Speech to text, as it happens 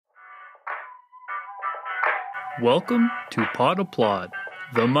Welcome to Pod Applaud,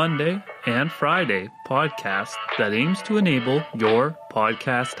 the Monday and Friday podcast that aims to enable your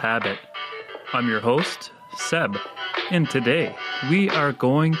podcast habit. I'm your host, Seb, and today we are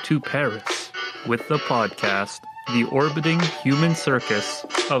going to Paris with the podcast, The Orbiting Human Circus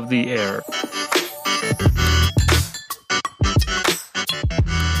of the Air.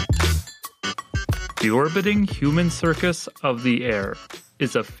 The Orbiting Human Circus of the Air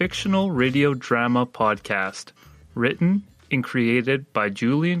is a fictional radio drama podcast written and created by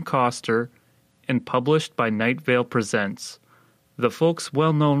Julian Coster and published by Night Vale Presents, the folks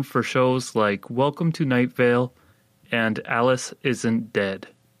well known for shows like Welcome to Night Vale and Alice Isn't Dead.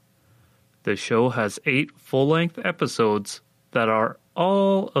 The show has 8 full-length episodes that are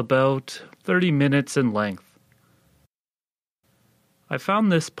all about 30 minutes in length. I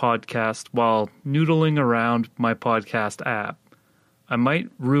found this podcast while noodling around my podcast app. I might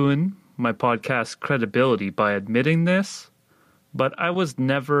ruin my podcast credibility by admitting this, but I was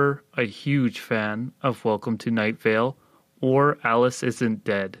never a huge fan of Welcome to Night Vale or Alice Isn't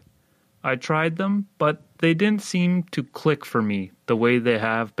Dead. I tried them, but they didn't seem to click for me the way they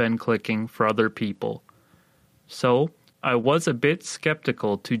have been clicking for other people. So, I was a bit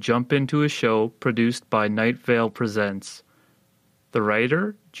skeptical to jump into a show produced by Night Vale Presents. The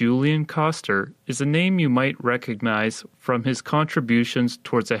writer, Julian Coster, is a name you might recognize from his contributions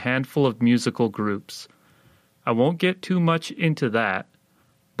towards a handful of musical groups. I won't get too much into that,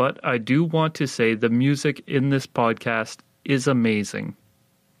 but I do want to say the music in this podcast is amazing.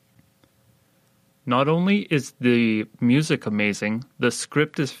 Not only is the music amazing, the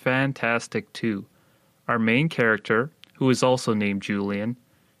script is fantastic too. Our main character, who is also named Julian,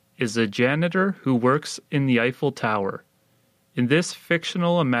 is a janitor who works in the Eiffel Tower. In this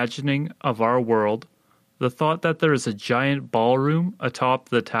fictional imagining of our world, the thought that there is a giant ballroom atop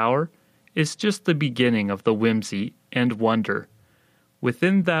the tower is just the beginning of the whimsy and wonder.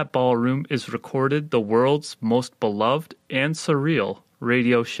 Within that ballroom is recorded the world's most beloved and surreal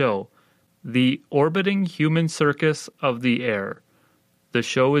radio show, The Orbiting Human Circus of the Air. The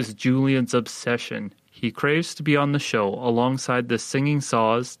show is Julian's obsession. He craves to be on the show alongside the singing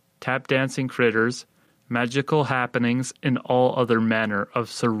saws, tap-dancing critters, magical happenings, and all other manner of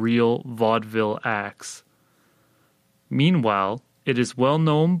surreal vaudeville acts. Meanwhile, it is well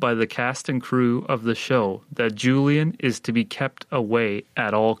known by the cast and crew of the show that Julian is to be kept away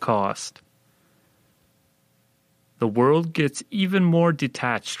at all cost. The world gets even more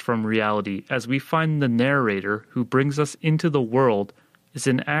detached from reality as we find the narrator who brings us into the world is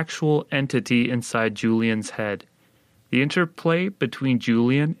an actual entity inside Julian's head. The interplay between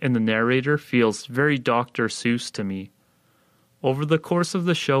Julian and the narrator feels very Dr. Seuss to me. Over the course of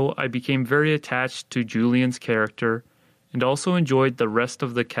the show, I became very attached to Julian's character and also enjoyed the rest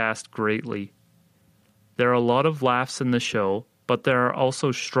of the cast greatly. There are a lot of laughs in the show, but there are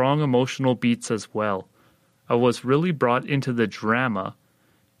also strong emotional beats as well. I was really brought into the drama,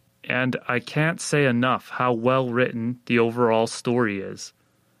 and I can't say enough how well written the overall story is.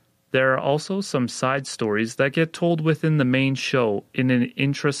 There are also some side stories that get told within the main show in an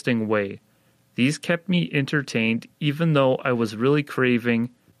interesting way. These kept me entertained even though I was really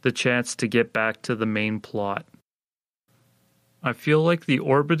craving the chance to get back to the main plot. I feel like the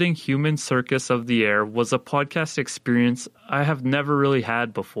Orbiting Human Circus of the Air was a podcast experience I have never really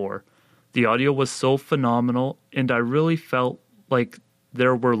had before. The audio was so phenomenal, and I really felt like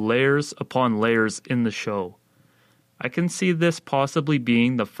there were layers upon layers in the show. I can see this possibly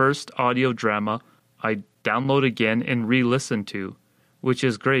being the first audio drama I download again and re-listen to, which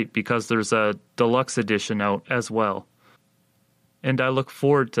is great because there's a deluxe edition out as well. And I look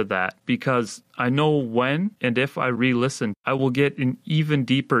forward to that because I know when and if I re-listen, I will get an even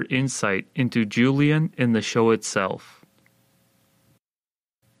deeper insight into Julian and the show itself.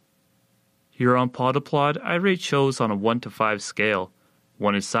 Here on Pod Applaud, I rate shows on a 1 to 5 scale.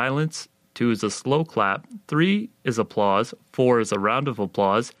 1 is silence, 2 is a slow clap, 3 is applause, 4 is a round of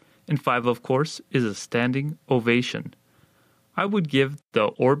applause, and 5, of course, is a standing ovation. I would give the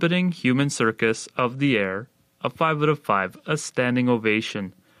Orbiting Human Circus of the Air a 5 out of 5, a standing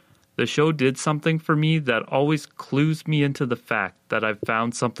ovation. The show did something for me that always clues me into the fact that I've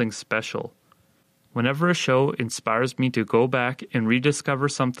found something special. Whenever a show inspires me to go back and rediscover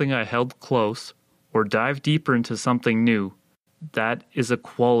something I held close, or dive deeper into something new, that is a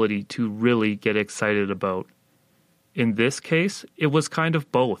quality to really get excited about. In this case, it was kind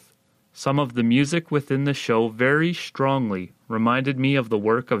of both. Some of the music within the show very strongly reminded me of the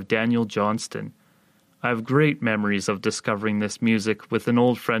work of Daniel Johnston. I have great memories of discovering this music with an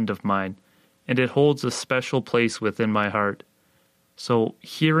old friend of mine, and it holds a special place within my heart. So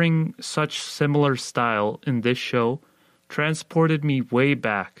hearing such similar style in this show transported me way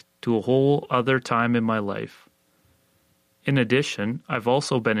back to a whole other time in my life. In addition, I've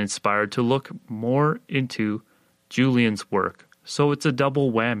also been inspired to look more into Julian's work, so it's a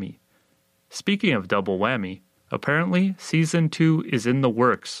double whammy. Speaking of double whammy, apparently Season 2 is in the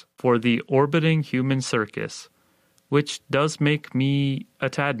works for the Orbiting Human Circus, which does make me a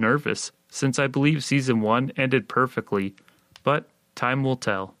tad nervous since I believe Season 1 ended perfectly, but time will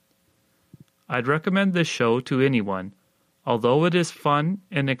tell. I'd recommend this show to anyone. Although it is fun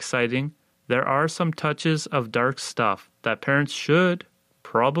and exciting, there are some touches of dark stuff that parents should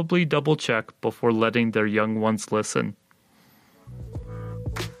probably double check before letting their young ones listen.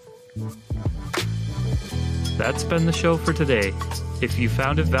 That's been the show for today. If you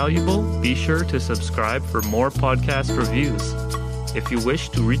found it valuable, be sure to subscribe for more podcast reviews. If you wish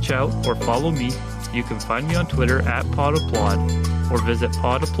to reach out or follow me, you can find me on Twitter at podapplaud or visit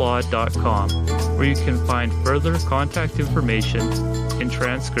podapplaud.com, where you can find further contact information and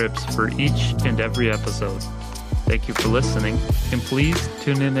transcripts for each and every episode. Thank you for listening, and please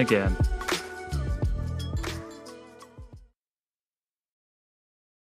tune in again.